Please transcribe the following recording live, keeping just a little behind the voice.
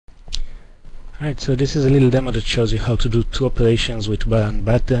Alright, so this is a little demo that shows you how to do two operations with one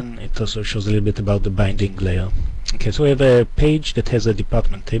button. It also shows a little bit about the binding layer. Okay, so we have a page that has a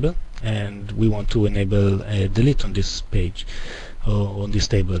department table, and we want to enable a delete on this page or on this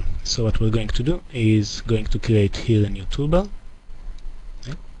table. So what we're going to do is going to create here a new toolbar.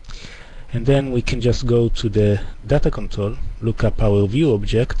 Okay. And then we can just go to the data control, look up our view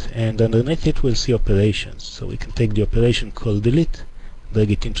object, and underneath it we'll see operations. So we can take the operation called delete, drag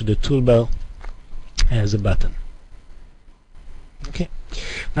it into the toolbar as a button. Okay.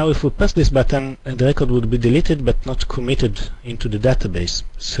 Now if we press this button, the record would be deleted but not committed into the database.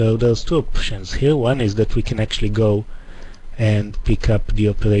 So there's two options here. One is that we can actually go and pick up the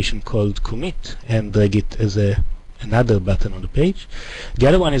operation called commit and drag it as another button on the page. The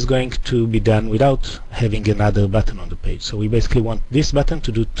other one is going to be done without having another button on the page. So we basically want this button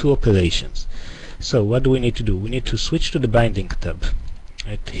to do two operations. So what do we need to do? We need to switch to the binding tab.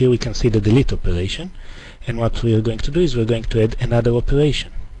 Right, here we can see the delete operation, and what we are going to do is we're going to add another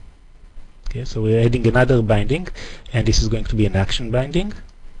operation. Okay, so we're adding another binding, and this is going to be an action binding.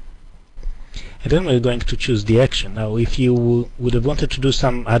 And then we're going to choose the action. Now if you would have wanted to do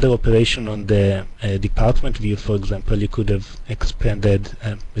some other operation on the department view, for example, you could have expanded,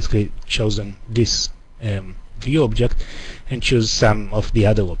 basically chosen this view object and choose some of the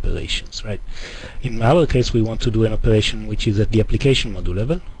other operations, right? In our case, we want to do an operation which is at the application module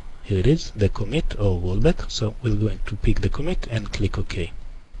level. Here it is, the commit or rollback. So we're going to pick the commit and click OK.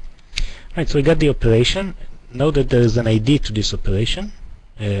 Right, so we got the operation. Know that there is an ID to this operation,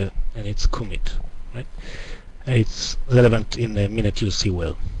 and it's commit. Right? It's relevant in a minute, you'll see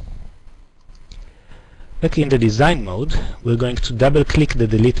well. Back in the design mode, we're going to double-click the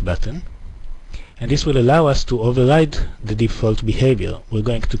delete button, and this will allow us to override the default behavior. We're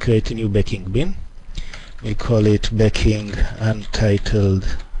going to create a new backing bin. We call it backing untitled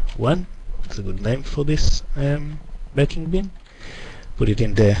 1. It's a good name for this backing bin. Put it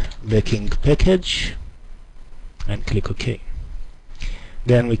in the backing package and click OK.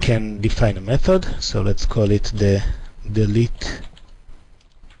 Then we can define a method. So let's call it the delete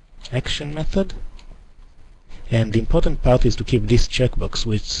action method. And the important part is to keep this checkbox,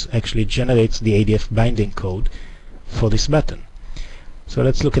 which actually generates the ADF binding code for this button. So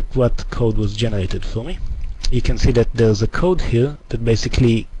let's look at what code was generated for me. You can see that there's a code here that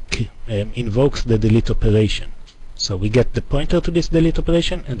basically invokes the delete operation. So we get the pointer to this delete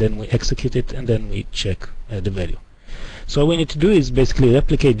operation, and then we execute it, and then we check the value. So all we need to do is basically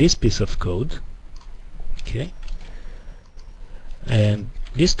replicate this piece of code, okay, and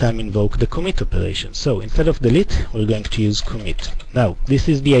this time invoke the commit operation. So instead of delete, we're going to use commit. Now this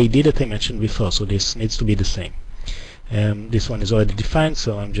is the ID that I mentioned before, so this needs to be the same. This one is already defined,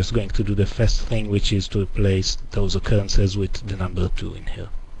 so I'm just going to do the first thing, which is to replace those occurrences with the number 2 in here.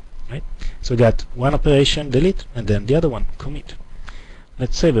 Right? So we got one operation delete, and then the other one commit.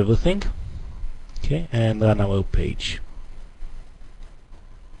 Let's save everything, okay, and run our page.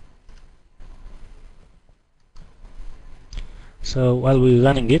 So while we're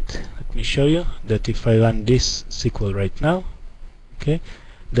running it, let me show you that if I run this SQL right now, okay,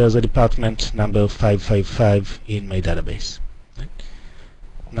 there's a department number 555 in my database. Right?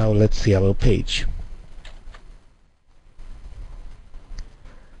 Now let's see our page.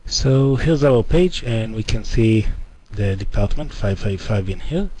 So here's our page, and we can see the department 555 in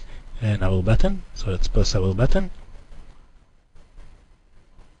here, and our button. So let's press our button,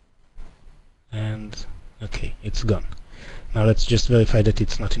 and okay, it's gone. Now let's just verify that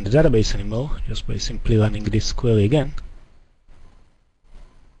it's not in the database anymore, just by simply running this query again.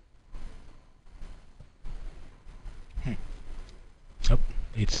 Oh,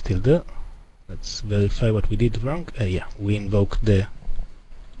 it's still there. Let's verify what we did wrong. Yeah, we invoked the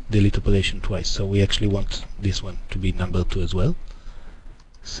delete operation twice, so we actually want this one to be number 2 as well.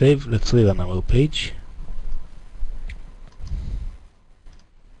 Save. Let's rerun our page.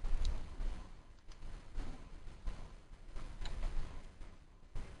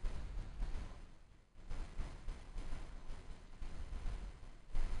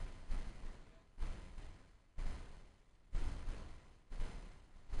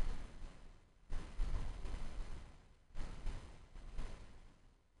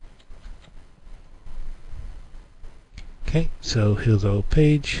 Okay, so here's our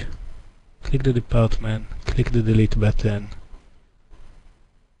page. Click the department, click the delete button,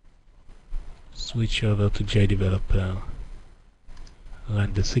 switch over to JDeveloper,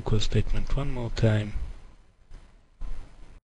 run the SQL statement one more time,